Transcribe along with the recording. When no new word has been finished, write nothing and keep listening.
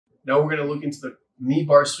Now we're going to look into the knee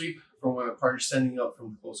bar sweep from when my partner's standing up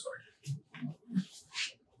from the close guard.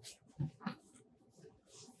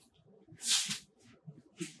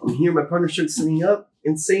 I'm here, my partner starts sitting up.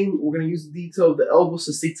 And same, we're going to use the detail of the elbows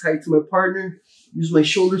to stay tight to my partner, use my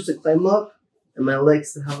shoulders to climb up, and my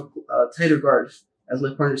legs to have a tighter guard as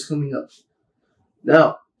my partner's coming up.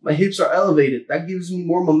 Now, my hips are elevated. That gives me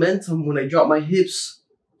more momentum when I drop my hips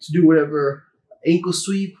to do whatever ankle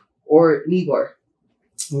sweep or knee bar.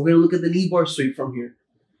 We're going to look at the knee bar sweep from here.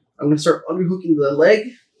 I'm going to start underhooking the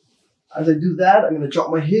leg. As I do that, I'm going to drop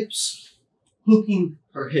my hips, hooking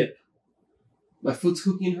her hip. My foot's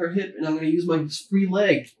hooking her hip, and I'm going to use my free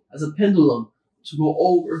leg as a pendulum to go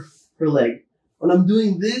over her leg. When I'm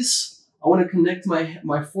doing this, I want to connect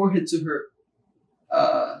my forehead to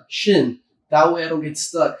her shin. That way I don't get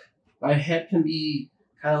stuck. My head can be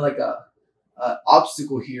kind of like a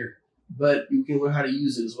obstacle here, but you can learn how to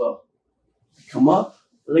use it as well. I come up,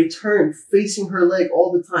 and I turn facing her leg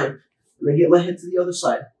all the time, and I get my head to the other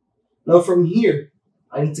side. Now from here,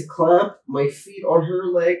 I need to clamp my feet on her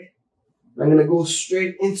leg. I'm going to go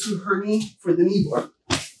straight into her knee for the knee bar.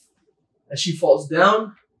 As she falls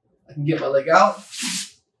down, I can get my leg out,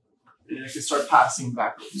 and I can start passing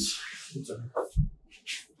backwards into her.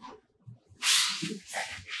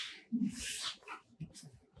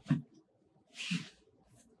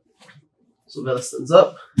 So Bella stands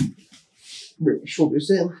up, bring my shoulders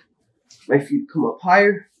in, my feet come up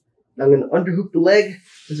higher. I'm going to underhook the leg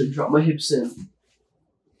as I drop my hips in.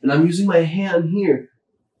 And I'm using my hand here.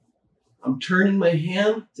 I'm turning my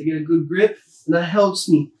hand to get a good grip, and that helps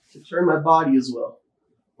me to turn my body as well.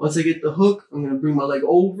 Once I get the hook, I'm going to bring my leg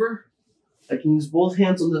over. I can use both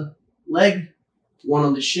hands on the leg, one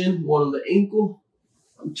on the shin, one on the ankle.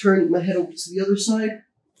 I'm turning my head over to the other side.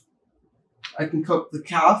 I can cup the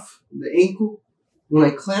calf, the ankle. When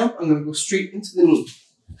I clamp, I'm going to go straight into the knee.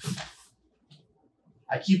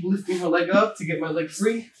 I keep lifting her leg up to get my leg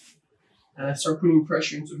free, and I start putting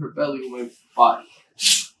pressure into her belly with my body.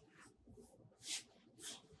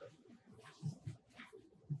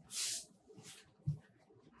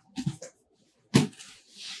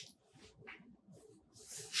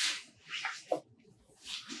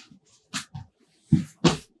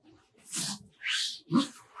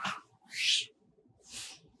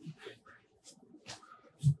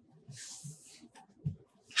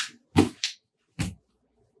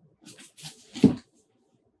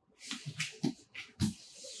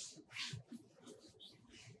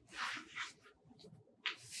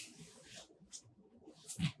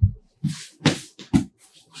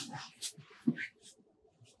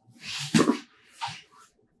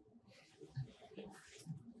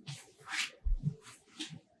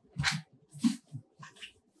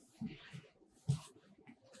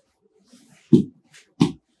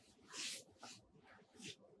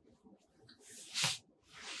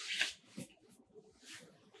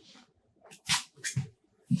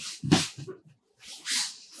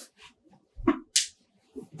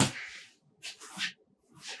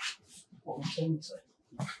 Inside.